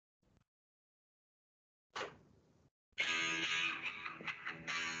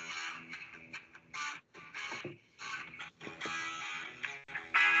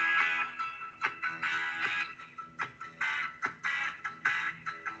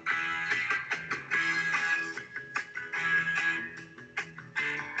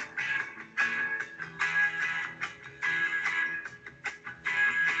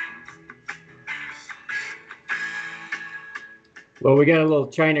Well, we got a little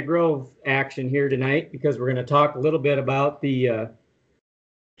China Grove action here tonight because we're going to talk a little bit about the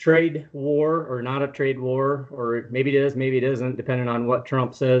trade war or not a trade war, or maybe it is, maybe it isn't, depending on what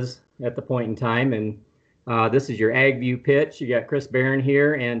Trump says at the point in time. And this is your AgView pitch. You got Chris Barron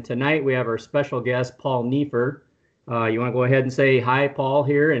here, and tonight we have our special guest, Paul Neiffer. You want to go ahead and say hi, Paul,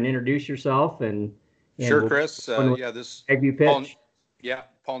 here, and introduce yourself, and Sure, we'll Chris. This AgView Paul. pitch. Yeah,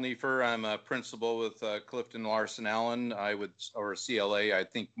 Paul Neiffer. I'm a principal with Clifton Larson Allen. Or CLA. I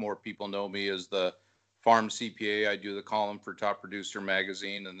think more people know me as the Farm CPA. I do the column for Top Producer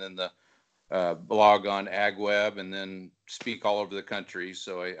Magazine, and then the blog on AgWeb, and then speak all over the country.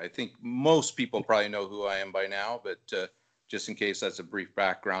 So I think most people probably know who I am by now, but just in case, that's a brief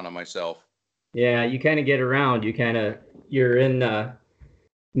background on myself. Yeah, you kind of get around. You're in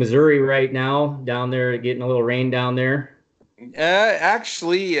Missouri right now, down there, getting a little rain down there.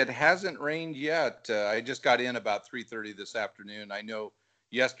 Actually, it hasn't rained yet. I just got in about 3:30 this afternoon. I know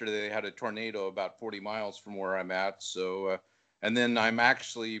yesterday they had a tornado about 40 miles from where I'm at. So, and then I'm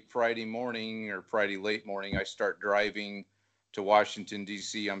actually Friday morning or Friday late morning, I start driving to Washington,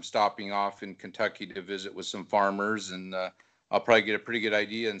 D.C. I'm stopping off in Kentucky to visit with some farmers, and I'll probably get a pretty good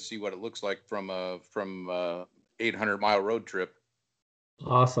idea and see what it looks like from a 800-mile road trip.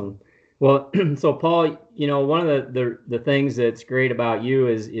 Awesome. Well, so Paul, one of the things that's great about you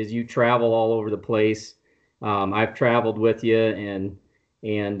is you travel all over the place. I've traveled with you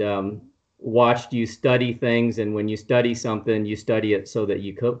and watched you study things, and when you study something, you study it so that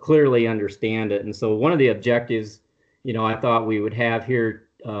you clearly understand it. And so one of the objectives, I thought we would have here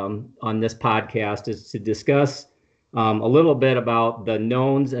on this podcast is to discuss a little bit about the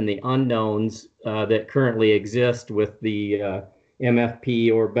knowns and the unknowns that currently exist with the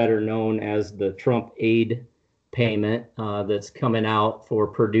MFP, or better known as the Trump aid payment that's coming out for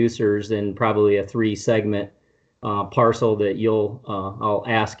producers in probably a 3-segment parcel that I'll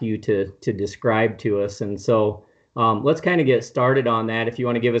ask you to describe to us. And so let's kind of get started on that. If you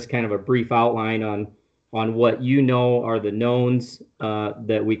want to give us kind of a brief outline on what are the knowns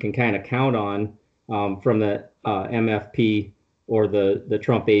that we can kind of count on from the MFP or the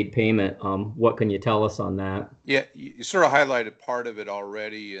Trump aid payment. What can you tell us on that? Yeah, you sort of highlighted part of it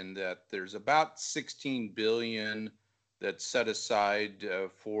already, in that there's about $16 billion that's set aside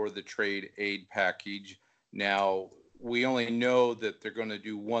for the trade aid package. Now, we only know that they're going to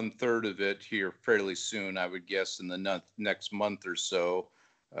do 1/3 of it here fairly soon, I would guess in the next month or so.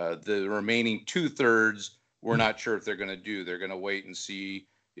 The remaining 2/3, we're not sure if they're going to do. They're going to wait and see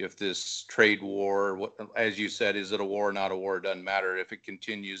if this trade war, as you said, is it a war, not a war? It doesn't matter. If it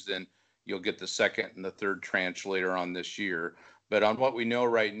continues, then you'll get the second and the third tranche later on this year. But on what we know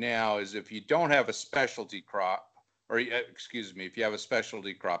right now is, if you don't have a specialty crop, or excuse me, if you have a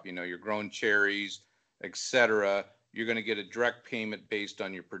specialty crop, you're growing cherries, etc., you're going to get a direct payment based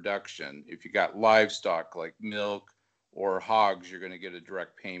on your production. If you got livestock like milk or hogs, you're going to get a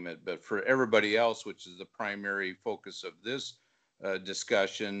direct payment. But for everybody else, which is the primary focus of this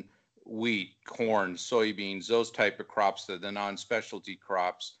discussion, wheat, corn, soybeans, those type of crops, the non-specialty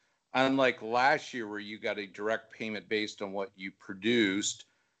crops, unlike last year where you got a direct payment based on what you produced,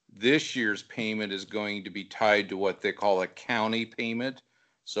 this year's payment is going to be tied to what they call a county payment.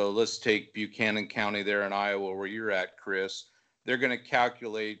 So let's take Buchanan County there in Iowa, where you're at, Chris. They're going to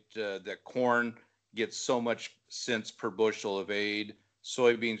calculate that corn gets so much cents per bushel of aid.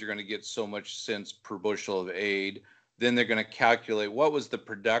 Soybeans are going to get so much cents per bushel of aid. Then they're going to calculate what was the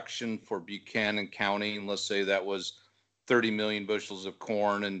production for Buchanan County. And let's say that was 30 million bushels of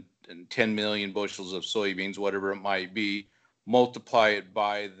corn and 10 million bushels of soybeans, whatever it might be. Multiply it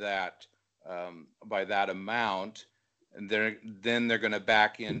by that amount. And then they're going to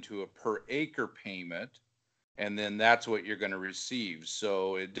back into a per acre payment, and then that's what you're going to receive.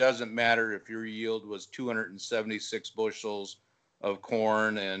 So it doesn't matter if your yield was 276 bushels of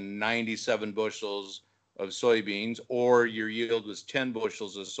corn and 97 bushels of soybeans, or your yield was 10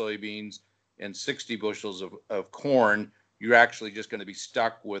 bushels of soybeans and 60 bushels of corn. You're actually just going to be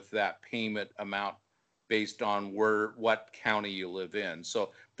stuck with that payment amount based on what county you live in.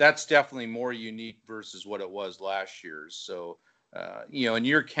 So that's definitely more unique versus what it was last year. So, in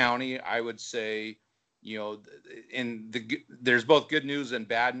your county, I would say, there's both good news and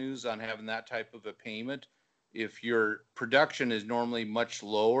bad news on having that type of a payment. If your production is normally much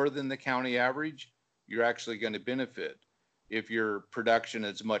lower than the county average, you're actually going to benefit. If your production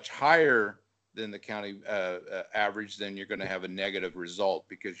is much higher than the county average, then you're going to have a negative result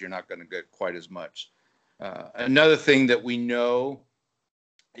because you're not going to get quite as much. Another thing that we know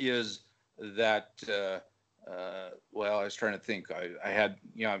is that Well, I was trying to think. I had,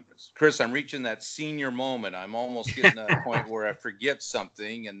 Chris, I'm reaching that senior moment. I'm almost getting to a point where I forget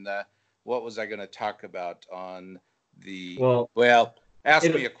something. And what was I going to talk about on the? Well, Well, ask me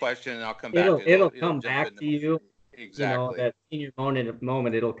it'll a question and I'll come back it'll to it. it'll It'll come jump back into to you. You know, exactly. that senior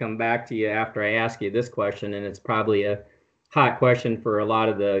moment, it'll come back to you after I ask you this question, and it's probably a hot question for a lot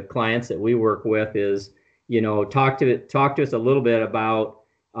of the clients that we work with is, talk to us a little bit about,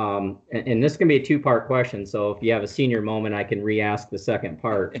 and this can be a two-part question. So if you have a senior moment, I can re-ask the second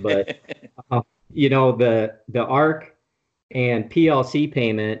part. But the ARC and PLC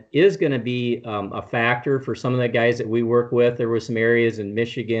payment is going to be a factor for some of the guys that we work with. There were some areas in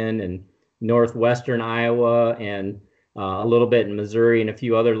Michigan and northwestern Iowa and a little bit in Missouri and a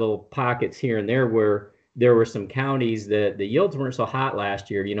few other little pockets here and there where there were some counties that the yields weren't so hot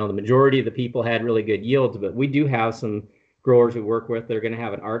last year. The majority of the people had really good yields, but we do have some growers we work with that are going to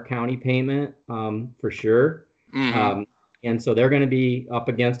have an ARC County payment for sure. Mm-hmm. And so they're going to be up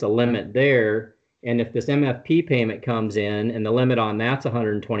against a limit there. And if this MFP payment comes in and the limit on that's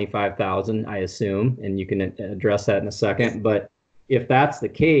 125,000, I assume, and you can address that in a second. But if that's the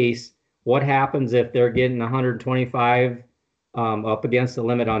case, what happens if they're getting 125 up against the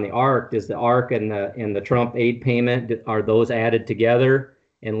limit on the ARC? Does the ARC and the Trump aid payment, are those added together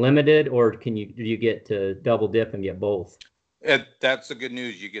and limited, or do you get to double dip and get both? That's the good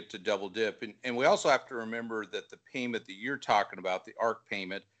news. You get to double dip. And we also have to remember that the payment that you're talking about, the ARC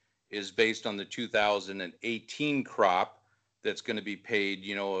payment, is based on the 2018 crop that's going to be paid,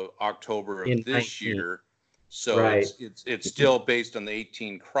 October of this 19. year. So Right. it's still based on the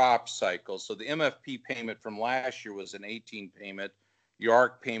 18 crop cycle. So the MFP payment from last year was an 18 payment. Your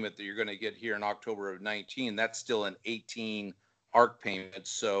ARC payment that you're going to get here in October of 19, that's still an 18 ARC payment.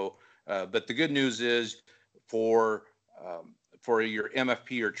 So, but the good news is for your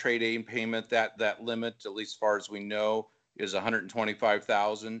MFP or trade aid payment, that limit, at least as far as we know, is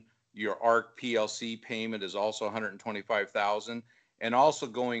 125,000. Your ARC PLC payment is also 125,000. And also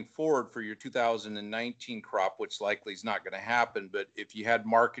going forward for your 2019 crop, which likely is not going to happen, but if you had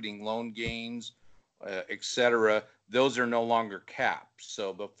marketing loan gains, et cetera, those are no longer capped.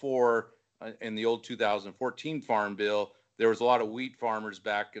 So before, in the old 2014 Farm Bill, there was a lot of wheat farmers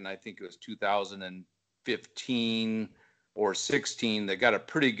back in, I think it was 2015 or 16, that got a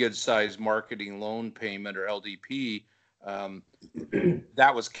pretty good sized marketing loan payment, or LDP,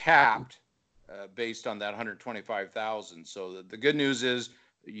 that was capped based on that 125,000. So the good news is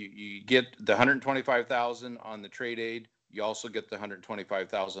you get the 125,000 on the trade aid. You also get the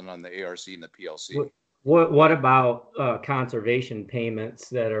 125,000 on the ARC and the PLC. What about conservation payments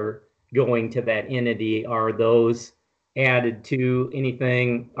that are going to that entity? Are those added to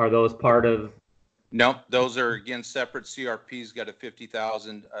anything? Are those part of? No, those are again separate. CRP's got a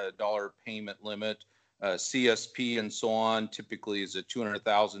 $50,000 payment limit. CSP and so on typically is a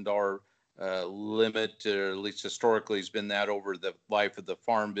 $200,000 limit, or at least historically has been that over the life of the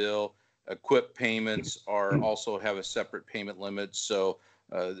Farm Bill. Equip payments also have a separate payment limit. So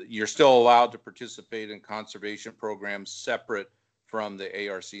you're still allowed to participate in conservation programs separate from the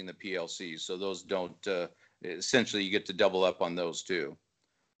ARC and the PLC. So those don't, essentially you get to double up on those too.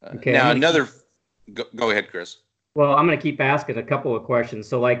 Okay, now go ahead, Chris. Well, I'm going to keep asking a couple of questions.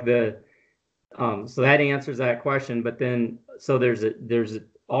 So like so that answers that question, but then, so there's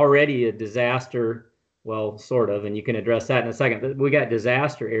already a disaster, well, sort of, and you can address that in a second. We got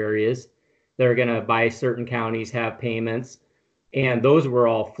disaster areas that are going to, by certain counties, have payments, and those were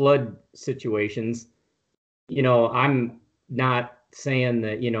all flood situations. I'm not saying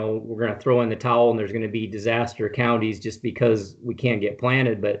that, we're going to throw in the towel and there's going to be disaster counties just because we can't get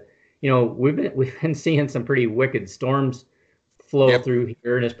planted, but we've been seeing some pretty wicked storms flow through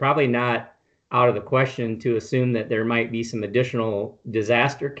here, and it's probably not out of the question to assume that there might be some additional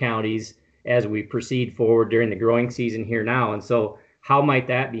disaster counties as we proceed forward during the growing season here now. And so how might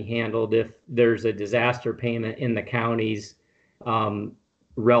that be handled if there's a disaster payment in the counties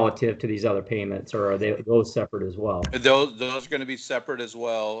relative to these other payments, or are those separate as well? Those are going to be separate as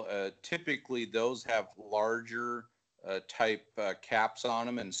well. Typically, those have larger type caps on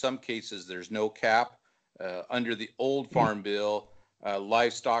them. In some cases, there's no cap. Under the old Farm Bill,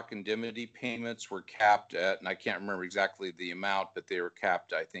 livestock indemnity payments were capped at, and I can't remember exactly the amount, but they were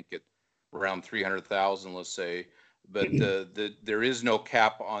capped, I think, at around 300,000, let's say. But there is no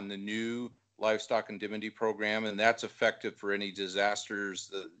cap on the new livestock indemnity program, and that's effective for any disasters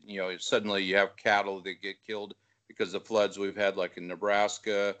that, suddenly you have cattle that get killed because of floods we've had, like in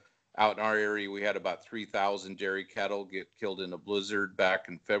Nebraska. Out in our area, we had about 3,000 dairy cattle get killed in a blizzard back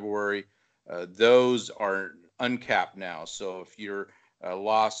in February. Those are uncapped now. So if you're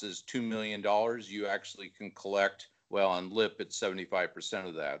loss is $2 million, you actually can collect, well, on LIP, it's 75%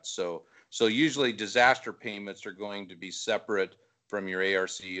 of that. So usually disaster payments are going to be separate from your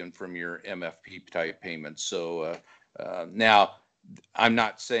ARC and from your MFP type payments. So now, I'm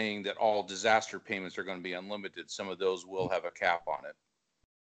not saying that all disaster payments are going to be unlimited. Some of those will have a cap on it.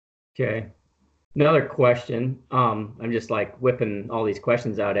 Okay. Another question. I'm just like whipping all these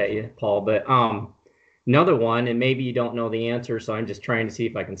questions out at you, Paul, but another one, and maybe you don't know the answer, so I'm just trying to see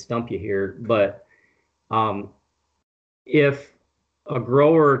if I can stump you here. But if a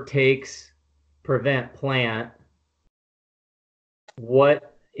grower takes prevent plant,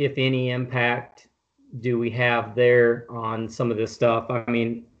 what, if any, impact do we have there on some of this stuff? I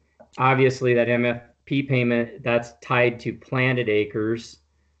mean, obviously that MFP payment, that's tied to planted acres.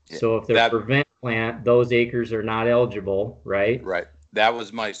 So if they're prevent plant, those acres are not eligible, right? Right. That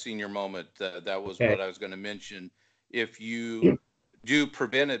was my senior moment. That was what I was going to mention. If you do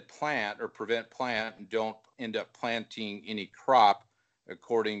prevent plant and don't end up planting any crop,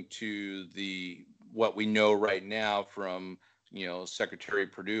 according to what we know right now from, Secretary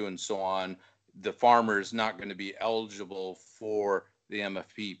Perdue and so on, the farmer is not going to be eligible for the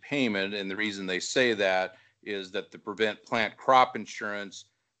MFP payment. And the reason they say that is that the prevent plant crop insurance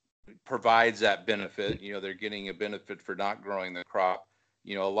provides that benefit. They're getting a benefit for not growing the crop.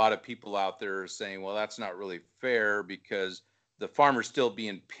 A lot of people out there are saying, well, that's not really fair because the farmer's still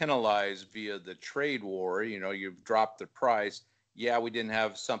being penalized via the trade war. You've dropped the price. Yeah, we didn't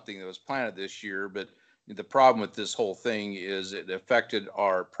have something that was planted this year, but the problem with this whole thing is it affected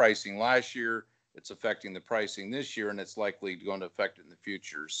our pricing last year. It's affecting the pricing this year, and it's likely going to affect it in the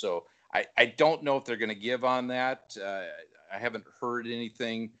future. So I don't know if they're going to give on that. I haven't heard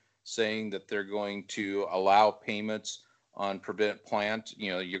anything saying that they're going to allow payments on prevent plant.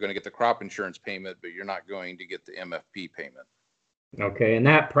 You're going to get the crop insurance payment, but you're not going to get the MFP payment. Okay, and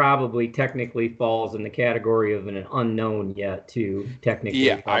that probably technically falls in the category of an unknown yet, too, technically.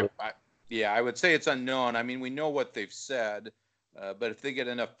 Yeah, I would say it's unknown. I mean, we know what they've said, but if they get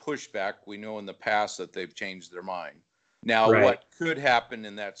enough pushback, we know in the past that they've changed their mind. Now, What could happen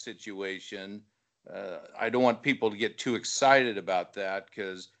in that situation, I don't want people to get too excited about that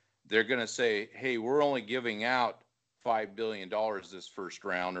because they're going to say, hey, we're only giving out $5 billion this first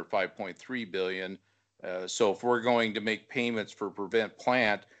round or $5.3 billion. So if we're going to make payments for prevent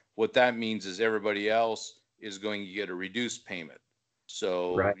plant, what that means is everybody else is going to get a reduced payment.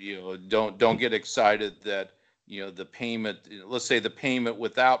 So, don't get excited that, the payment, let's say the payment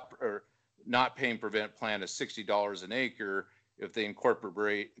without or not paying prevent plant is $60 an acre. If they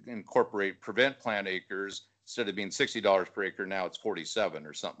incorporate prevent plant acres, instead of being $60 per acre, now it's 47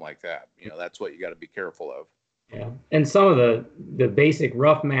 or something like that. That's what you got to be careful of. Yeah. And some of the basic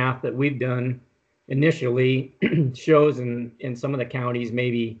rough math that we've done initially shows in some of the counties,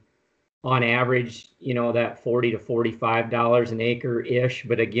 maybe on average, that $40 to $45 an acre ish.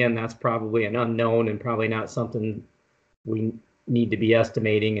 But again, that's probably an unknown and probably not something we need to be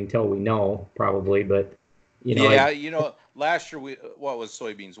estimating until we know, probably. But last year what was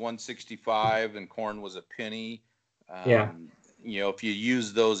soybeans 165 and corn was a penny. If you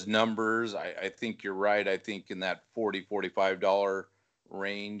use those numbers, I think you're right. I think in that $40-$45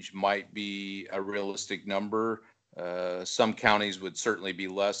 range might be a realistic number. Some counties would certainly be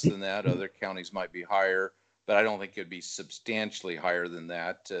less than that. Other counties might be higher, but I don't think it'd be substantially higher than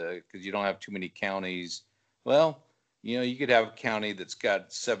that because you don't have too many counties. Well, you could have a county that's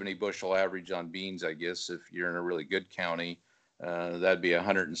got 70 bushel average on beans, I guess, if you're in a really good county. That'd be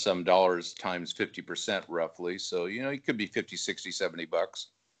 $100 and some times 50% roughly. So, it could be 50, 60, 70 bucks.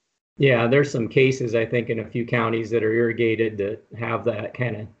 Yeah, there's some cases, I think, in a few counties that are irrigated that have that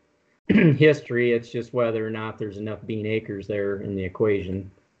kind of history. It's just whether or not there's enough bean acres there in the equation.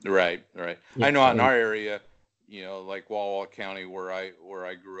 Right. I know in our area, like Walla Walla County where I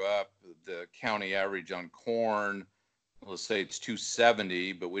grew up, the county average on corn, let's say it's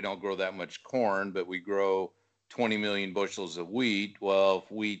 270, but we don't grow that much corn, but we grow 20 million bushels of wheat. Well,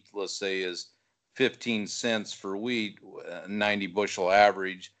 if wheat, let's say, is 15 cents for wheat, 90 bushel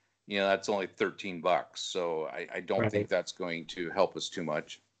average, that's only 13 bucks. So I don't think that's going to help us too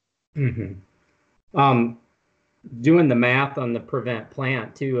much. Mm-hmm. Doing the math on the prevent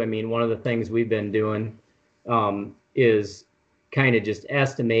plant too. I mean, one of the things we've been doing is kind of just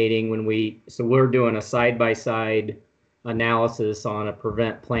estimating we're doing a side-by-side analysis on a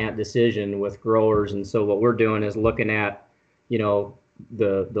prevent plant decision with growers. And so what we're doing is looking at,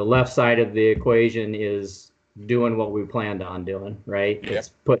 the left side of the equation is doing what we planned on doing, right? Yep. It's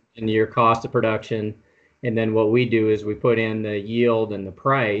put in your cost of production. And then what we do is we put in the yield and the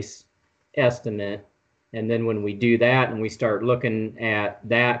price estimate. And then when we do that and we start looking at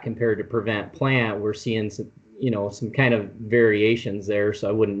that compared to prevent plant, we're seeing some, some kind of variations there. So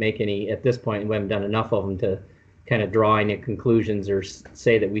I wouldn't make any, at this point, we haven't done enough of them to kind of draw any conclusions or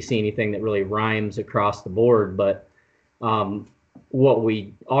say that we see anything that really rhymes across the board. But what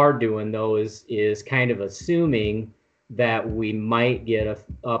we are doing though is kind of assuming that we might get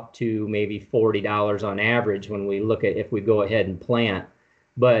up to maybe $40 on average when we look at if we go ahead and plant.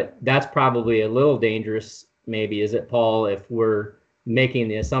 But that's probably a little dangerous, maybe, is it, Paul? If we're making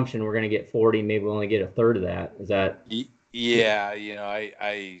the assumption we're going to get 40, maybe we'll only get a third of that. Is that? Yeah,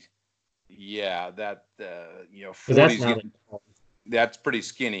 that 40's that's pretty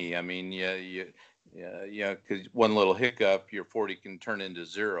skinny. I mean, because one little hiccup, your 40 can turn into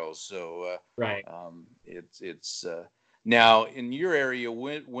 0. So right. It's now in your area.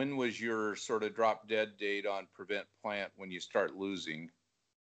 When was your sort of drop dead date on prevent plant when you start losing?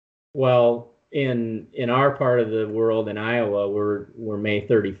 Well, in our part of the world in Iowa, we're May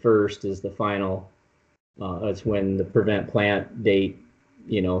 31st is the final. That's when the prevent plant date,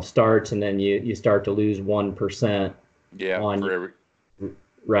 starts, and then you start to lose 1%. Yeah, on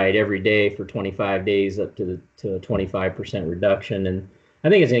every day for 25 days up to a 25% reduction. And I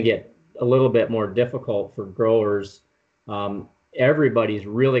think it's going to get a little bit more difficult for growers. Everybody's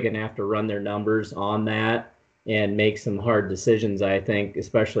really going to have to run their numbers on that and make some hard decisions, I think,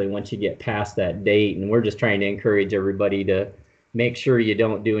 especially once you get past that date. And we're just trying to encourage everybody to make sure you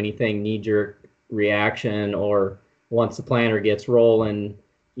don't do anything knee-jerk reaction, or once the planter gets rolling,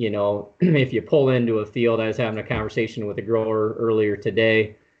 if you pull into a field. I was having a conversation with a grower earlier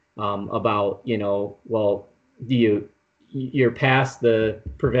today about, well, you're past the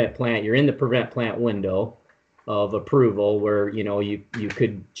prevent plant, you're in the prevent plant window of approval where, you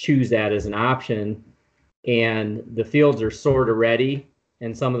could choose that as an option, and the fields are sort of ready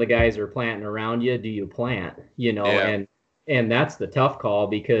and some of the guys are planting around you. Do you plant? Yeah. And that's the tough call,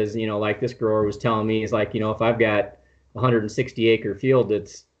 because like this grower was telling me, he's like, if I've got 160 acre field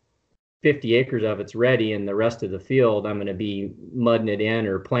that's 50 acres of it's ready and the rest of the field I'm going to be mudding it in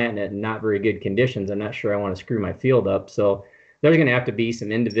or planting it in not very good conditions, I'm not sure I want to screw my field up. So there's going to have to be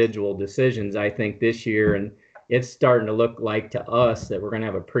some individual decisions, I think, this year. And it's starting to look like to us that we're going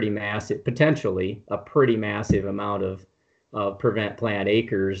to have potentially a pretty massive amount of prevent plant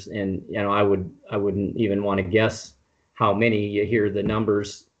acres. And I wouldn't even want to guess how many. You hear the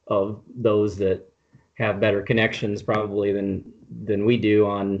numbers of those that have better connections probably than we do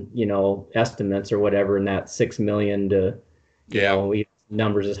on estimates or whatever, in that 6 million to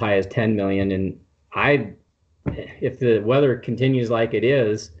numbers as high as 10 million. And if the weather continues like it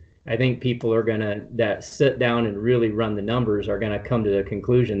is, I think people are gonna that sit down and really run the numbers are gonna come to the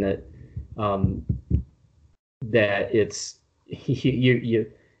conclusion that that it's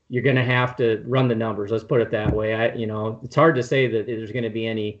you're going to have to run the numbers. Let's put it that way. It's hard to say that there's going to be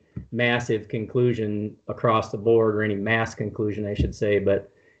any massive conclusion across the board, or any mass conclusion, I should say,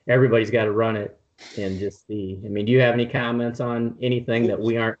 but everybody's got to run it and just see. I mean, do you have any comments on anything that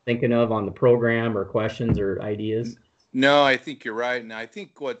we aren't thinking of on the program, or questions or ideas? No, I think you're right. And I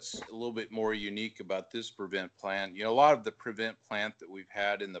think what's a little bit more unique about this prevent plant, a lot of the prevent plant that we've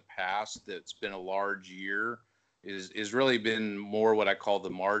had in the past that's been a large year is really been more what I call the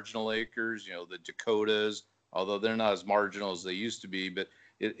marginal acres, the Dakotas, although they're not as marginal as they used to be. But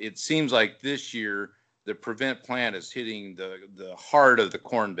it seems like this year the prevent plant is hitting the heart of the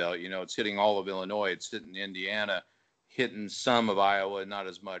Corn Belt. It's hitting all of Illinois, it's hitting Indiana, hitting some of Iowa, not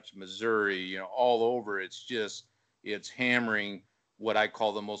as much Missouri, all over. It's hammering what I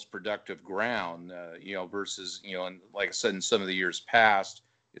call the most productive ground, versus, and like I said, in some of the years past,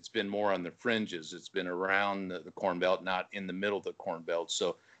 it's been more on the fringes. It's been around the Corn Belt, not in the middle of the Corn Belt.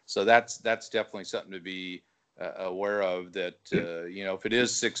 So that's definitely something to be aware of. That if it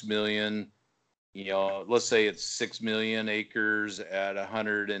is 6 million, let's say it's 6 million acres at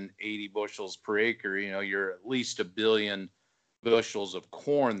 180 bushels per acre. You're at least 1 billion bushels of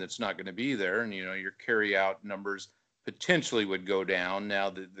corn that's not going to be there, and your carry out numbers potentially would go down. Now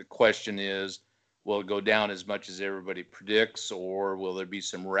the question is, will it go down as much as everybody predicts, or will there be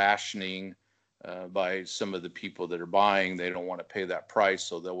some rationing by some of the people that are buying? They don't want to pay that price,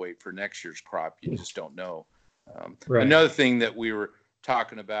 so they'll wait for next year's crop. You just don't know. Right. Another thing that we were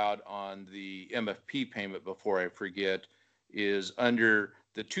talking about on the MFP payment, before I forget, is under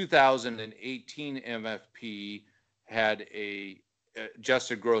the 2018 MFP had a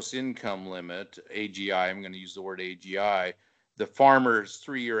adjusted gross income limit, AGI. I'm going to use the word AGI. The farmer's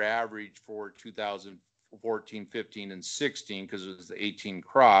 3-year average for 2014, 15, and 16, because it was the 18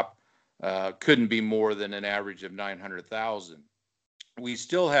 crop, couldn't be more than an average of 900,000. We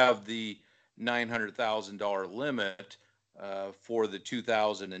still have the $900,000 limit for the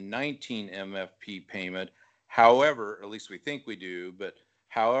 2019 MFP payment. However, at least we think we do, but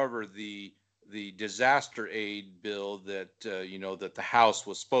however, the disaster aid bill that that the House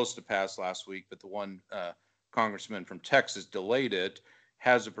was supposed to pass last week, but the one congressman from Texas delayed it,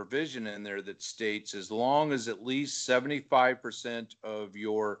 has a provision in there that states as long as at least 75% of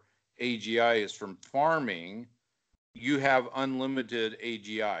your AGI is from farming, you have unlimited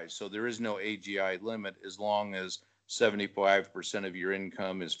AGI. So there is no AGI limit as long as 75% of your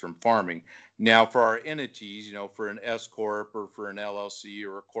income is from farming. Now, for our entities, for an S Corp or for an LLC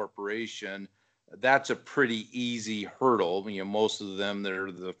or a corporation, that's a pretty easy hurdle. Most of them that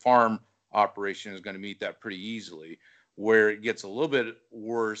are the farm operation is going to meet that pretty easily. Where it gets a little bit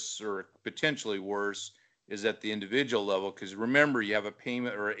worse or potentially worse is at the individual level, because remember, you have a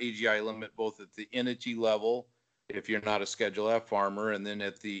payment or an AGI limit both at the entity level, if you're not a Schedule F farmer, and then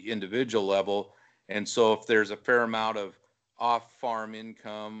at the individual level. And so if there's a fair amount of off-farm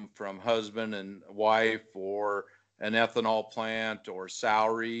income from husband and wife or an ethanol plant or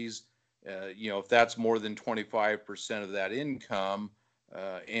salaries, if that's more than 25% of that income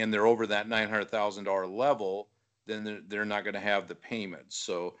and they're over that $900,000 level, then they're not going to have the payments.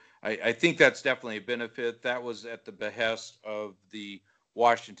 So I think that's definitely a benefit. That was at the behest of the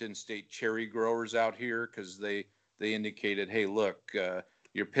Washington State cherry growers out here, because they indicated, hey, look,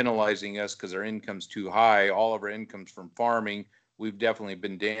 you're penalizing us because our income's too high. All of our income's from farming. We've definitely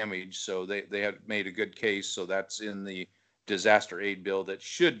been damaged. So they have made a good case. So that's in the disaster aid bill that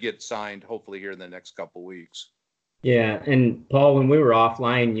should get signed hopefully here in the next couple weeks. Yeah, and Paul, when we were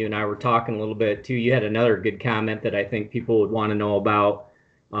offline, you and I were talking a little bit too. You had another good comment that I think people would want to know about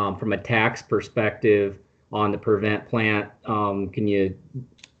from a tax perspective on the Prevent plant. Can you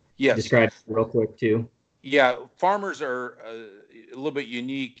describe it real quick too? Yeah, farmers are a little bit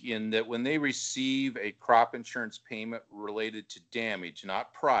unique in that when they receive a crop insurance payment related to damage,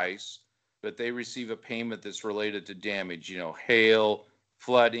 not price, but they receive a payment that's related to damage, hail,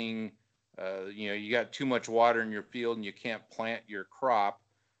 flooding, you got too much water in your field and you can't plant your crop.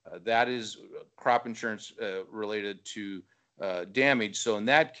 That is crop insurance related to damage. So in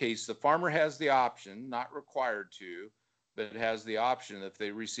that case, the farmer has the option, not required to, but it has the option. If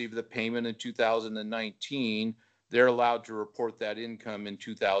they receive the payment in 2019, they're allowed to report that income in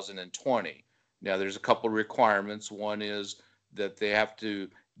 2020. Now, there's a couple of requirements. One is that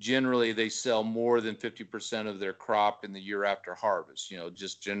generally they sell more than 50% of their crop in the year after harvest.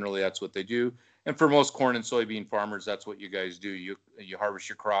 Just generally that's what they do. And for most corn and soybean farmers, that's what you guys do. You harvest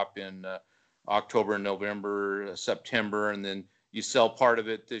your crop in October, November, September, and then you sell part of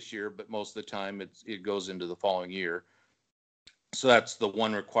it this year, but most of the time it goes into the following year. So that's the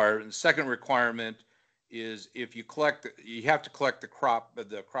one requirement. The second requirement is if you have to collect the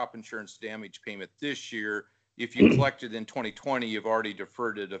crop insurance damage payment this year. If you collect it in 2020, you've already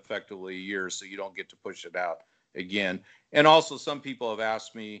deferred it effectively a year, so you don't get to push it out again. And also, some people have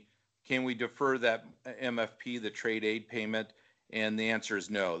asked me, can we defer that MFP, the trade aid payment? And the answer is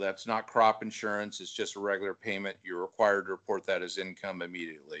no. That's not crop insurance. It's just a regular payment. You're required to report that as income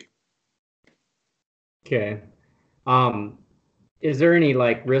immediately. Okay. Is there any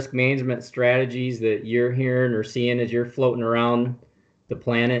risk management strategies that you're hearing or seeing as you're floating around the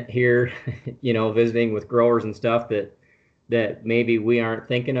planet here, visiting with growers and stuff that maybe we aren't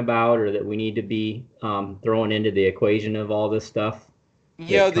thinking about or that we need to be throwing into the equation of all this stuff?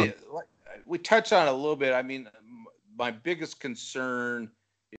 We touched on it a little bit. I mean, my biggest concern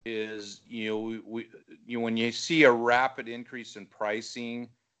is, when you see a rapid increase in pricing,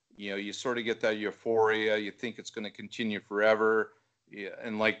 you sort of get that euphoria. You think it's going to continue forever. Yeah,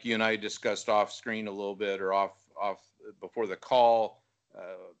 and like you and I discussed off screen a little bit or off before the call,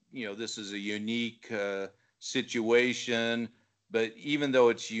 this is a unique situation. But even though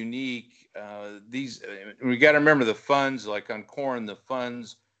it's unique, we got to remember the funds, like on corn, the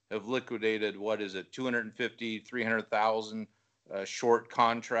funds have liquidated, 250, 300,000 short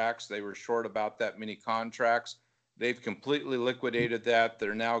contracts. They were short about that many contracts. They've completely liquidated that.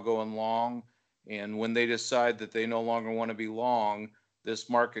 They're now going long. And when they decide that they no longer want to be long, this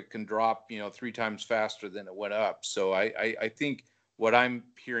market can drop, 3 times faster than it went up. So I think what I'm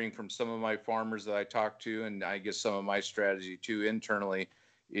hearing from some of my farmers that I talk to, and I guess some of my strategy too internally,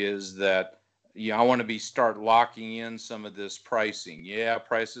 is that I want to start locking in some of this pricing. Yeah,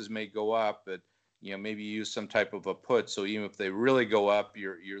 prices may go up, but maybe use some type of a put. So even if they really go up,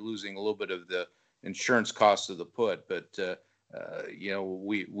 you're losing a little bit of the insurance cost of the put. But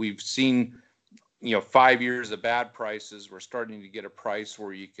we've seen 5 years of bad prices. We're starting to get a price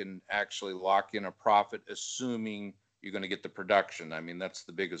where you can actually lock in a profit, assuming you're going to get the production. I mean, that's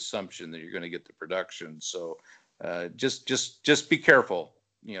the big assumption, that you're going to get the production. So just be careful.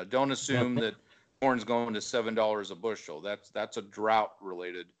 You know, don't assume that corn's going to $7 a bushel. That's a drought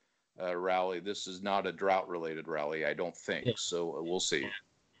related rally. This is not a drought related rally, I don't think. Yeah. So we'll see.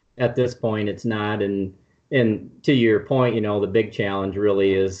 At this point, it's not. And to your point, you know, the big challenge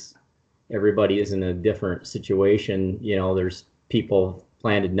really is everybody is in a different situation. You know, there's people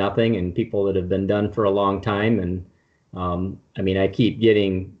planted nothing and people that have been done for a long time. And I mean, I keep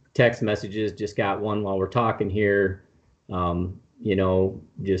getting text messages. Just got one while we're talking here. You know,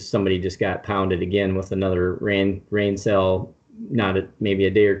 just somebody just got pounded again with another rain cell, maybe a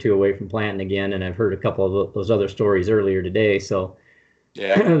day or two away from planting again. And I've heard a couple of those other stories earlier today. So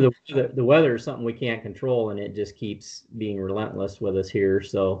yeah, the weather is something we can't control, and it just keeps being relentless with us here.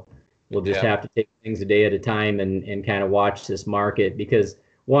 So we'll just have to take things a day at a time and kind of watch this market, because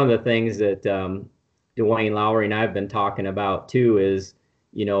one of the things that Dwayne Lowry and I've been talking about too is,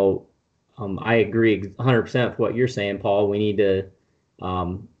 you know, I agree 100% with what you're saying, Paul. We need to,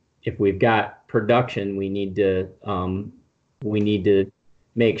 if we've got production, we need to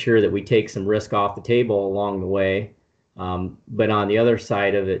make sure that we take some risk off the table along the way. But on the other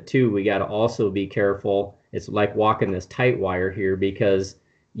side of it too, we got to also be careful. It's like walking this tight wire here, because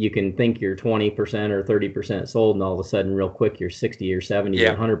you can think you're 20% or 30% sold, and all of a sudden, real quick, you're 60 or 70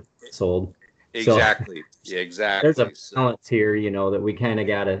 or 100% sold. Exactly. So, exactly. There's a balance here, you know, that we kind of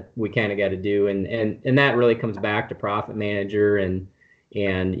gotta do, and that really comes back to Profit Manager and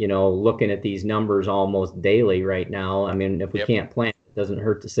you know, looking at these numbers almost daily right now. I mean, if we can't plant, it doesn't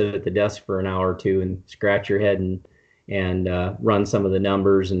hurt to sit at the desk for an hour or two and scratch your head and run some of the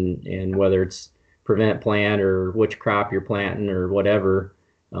numbers, and whether it's prevent plant or which crop you're planting or whatever,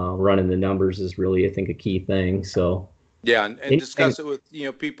 running the numbers is really, I think, a key thing. So yeah, and discuss it with, you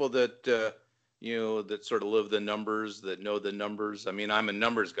know, people that you know, that sort of live the numbers, that know the numbers. I mean, I'm a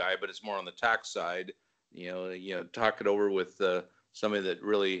numbers guy, but it's more on the tax side. You know, talk it over with somebody that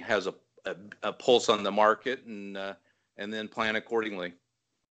really has a pulse on the market, and then plan accordingly.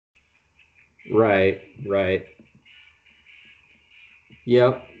 Right.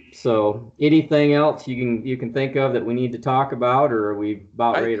 Yep. So anything else you can think of that we need to talk about, or are we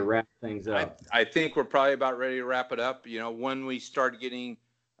about ready to wrap things up? I think we're probably about ready to wrap it up. You know, when we start getting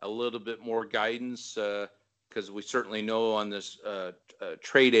a little bit more guidance, because we certainly know on this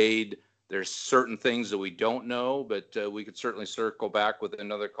trade aid, there's certain things that we don't know, but we could certainly circle back with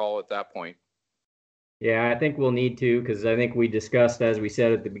another call at that point. Yeah, I think we'll need to, because I think we discussed, as we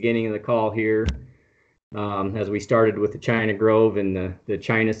said at the beginning of the call here, as we started with the China Grove and the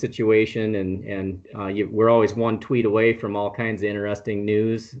China situation, and we're always one tweet away from all kinds of interesting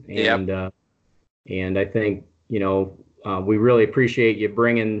news. And I think, you know, we really appreciate you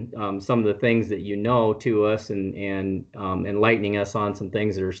bringing some of the things that you know to us, and enlightening us on some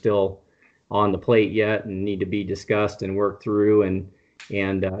things that are still on the plate yet and need to be discussed and worked through. And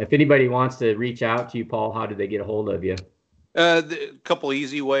if anybody wants to reach out to you, Paul, how do they get a hold of you? A couple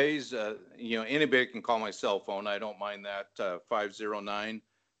easy ways. You know, anybody can call my cell phone. I don't mind that.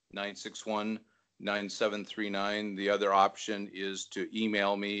 509-961-9739. The other option is to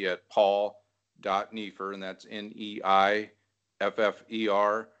email me at paul.neiffer, and that's NEIFFER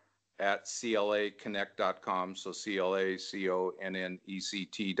at CLAconnect.com. So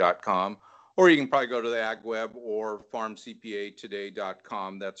CLACONNECT.com. Or you can probably go to the AgWeb or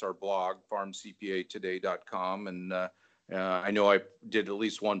farmcpatoday.com. That's our blog, farmcpatoday.com. And I know I did at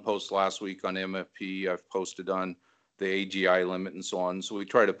least one post last week on MFP. I've posted on the AGI limit and so on. So we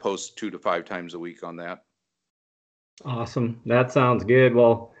try to post 2 to 5 times a week on that. Awesome. That sounds good.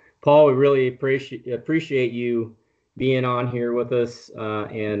 Well, Paul, we really appreciate you being on here with us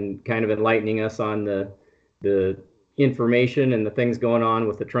and kind of enlightening us on the information and the things going on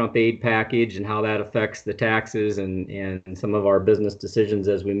with the Trump aid package and how that affects the taxes and some of our business decisions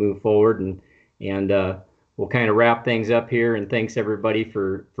as we move forward. And we'll kind of wrap things up here. And thanks everybody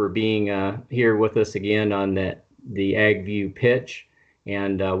for being here with us again on the AgView pitch.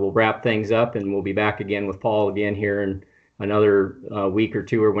 And we'll wrap things up, and we'll be back again with Paul again here in another week or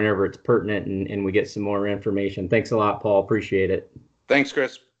two, or whenever it's pertinent, and we get some more information. Thanks a lot, Paul. Appreciate it. Thanks,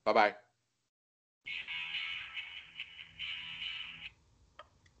 Chris. Bye-bye.